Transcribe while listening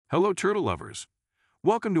Hello, turtle lovers.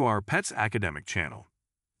 Welcome to our Pets Academic channel.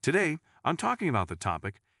 Today, I'm talking about the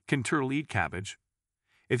topic, Can Turtle Eat Cabbage?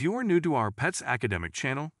 If you are new to our Pets Academic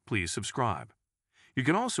channel, please subscribe. You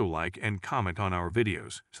can also like and comment on our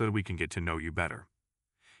videos so that we can get to know you better.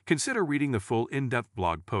 Consider reading the full in-depth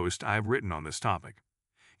blog post I have written on this topic.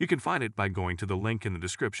 You can find it by going to the link in the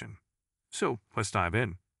description. So, let's dive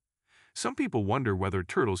in. Some people wonder whether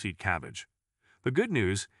turtles eat cabbage. The good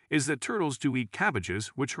news is that turtles do eat cabbages,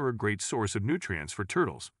 which are a great source of nutrients for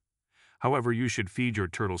turtles. However, you should feed your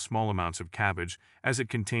turtle small amounts of cabbage as it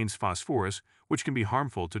contains phosphorus, which can be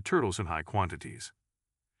harmful to turtles in high quantities.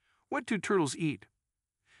 What do turtles eat?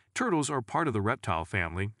 Turtles are part of the reptile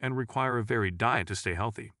family and require a varied diet to stay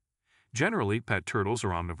healthy. Generally, pet turtles are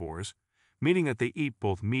omnivores, meaning that they eat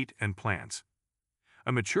both meat and plants.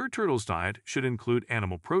 A mature turtle's diet should include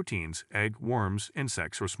animal proteins, egg, worms,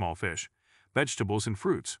 insects, or small fish, vegetables, and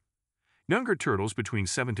fruits. Younger turtles between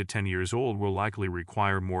 7 to 10 years old will likely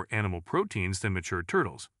require more animal proteins than mature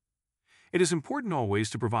turtles. It is important always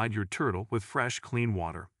to provide your turtle with fresh, clean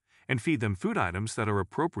water and feed them food items that are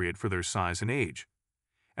appropriate for their size and age.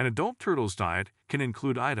 An adult turtle's diet can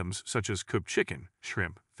include items such as cooked chicken,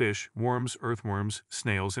 shrimp, fish, worms, earthworms,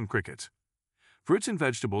 snails, and crickets. Fruits and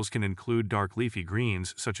vegetables can include dark leafy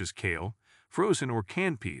greens such as kale, frozen or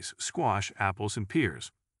canned peas, squash, apples, and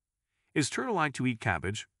pears. Is turtle like to eat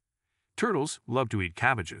cabbage? Turtles love to eat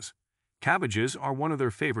cabbages. Cabbages are one of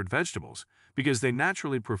their favorite vegetables because they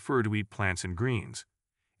naturally prefer to eat plants and greens.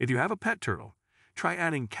 If you have a pet turtle, try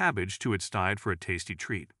adding cabbage to its diet for a tasty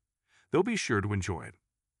treat. They'll be sure to enjoy it.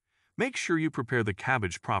 Make sure you prepare the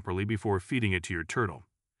cabbage properly before feeding it to your turtle.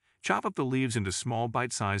 Chop up the leaves into small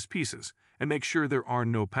bite-sized pieces and make sure there are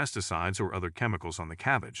no pesticides or other chemicals on the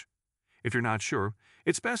cabbage. If you're not sure,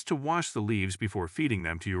 it's best to wash the leaves before feeding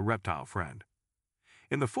them to your reptile friend.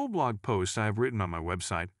 In the full blog post I have written on my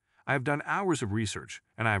website, I have done hours of research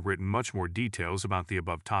and I have written much more details about the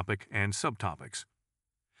above topic and subtopics.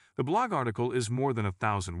 The blog article is more than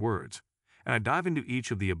 1,000 words, and I dive into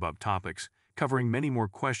each of the above topics, covering many more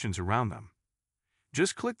questions around them.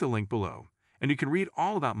 Just click the link below, and you can read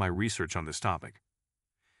all about my research on this topic.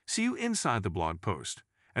 See you inside the blog post,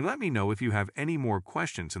 and let me know if you have any more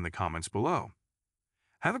questions in the comments below.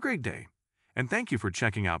 Have a great day, and thank you for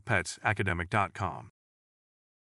checking out petsacademic.com.